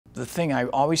the thing I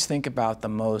always think about the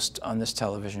most on this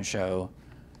television show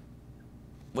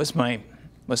was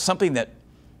something that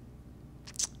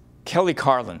Kelly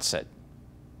Carlin said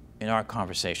in our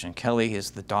conversation. Kelly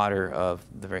is the daughter of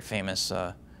the very famous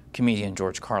comedian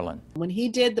George Carlin. When he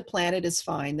did The Planet Is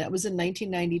Fine, that was in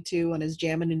 1992 on his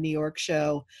Jammin' in New York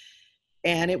show.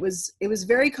 And it was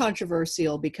very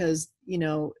controversial because, you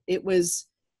know,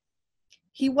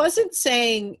 he wasn't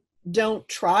saying don't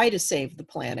try to save the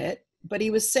planet, but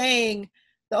he was saying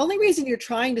the only reason you're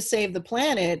trying to save the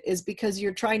planet is because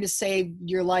you're trying to save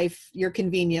your life, your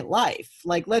convenient life.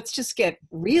 Like, let's just get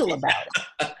real about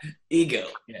it. Ego.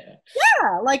 Yeah.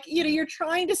 Yeah. Like, you know, you're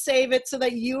trying to save it so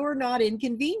that you're not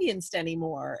inconvenienced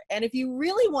anymore. And if you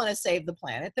really want to save the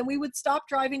planet, then we would stop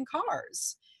driving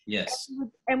cars. Yes.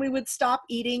 And we would stop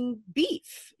eating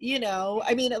beef, you know.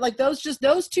 I mean, like those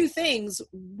two things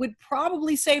would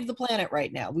probably save the planet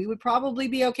right now. We would probably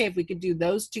be okay if we could do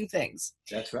those two things.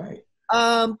 That's right.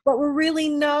 But we're really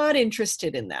not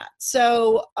interested in that.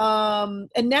 So,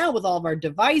 and now with all of our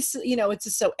devices, you know, it's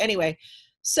just so anyway.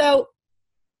 So,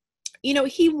 you know,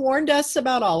 he warned us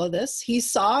about all of this. He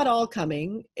saw it all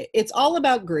coming. It's all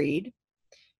about greed,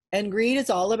 and greed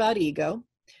is all about ego.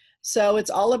 So it's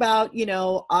all about, you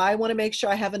know, I want to make sure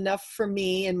I have enough for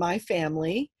me and my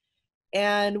family.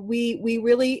 And we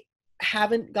really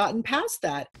haven't gotten past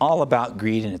that. All about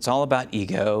greed, and it's all about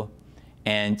ego.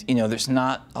 And, you know, there's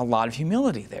not a lot of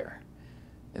humility there.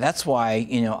 That's why,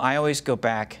 you know, I always go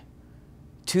back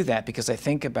to that, because I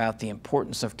think about the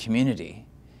importance of community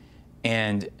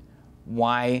and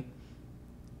why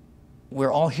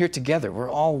we're all here together. We're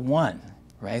all one,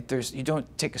 right? You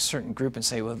don't take a certain group and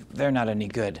say, well, they're not any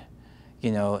good,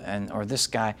 you know, or this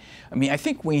guy. I mean, I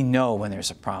think we know when there's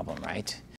a problem, right?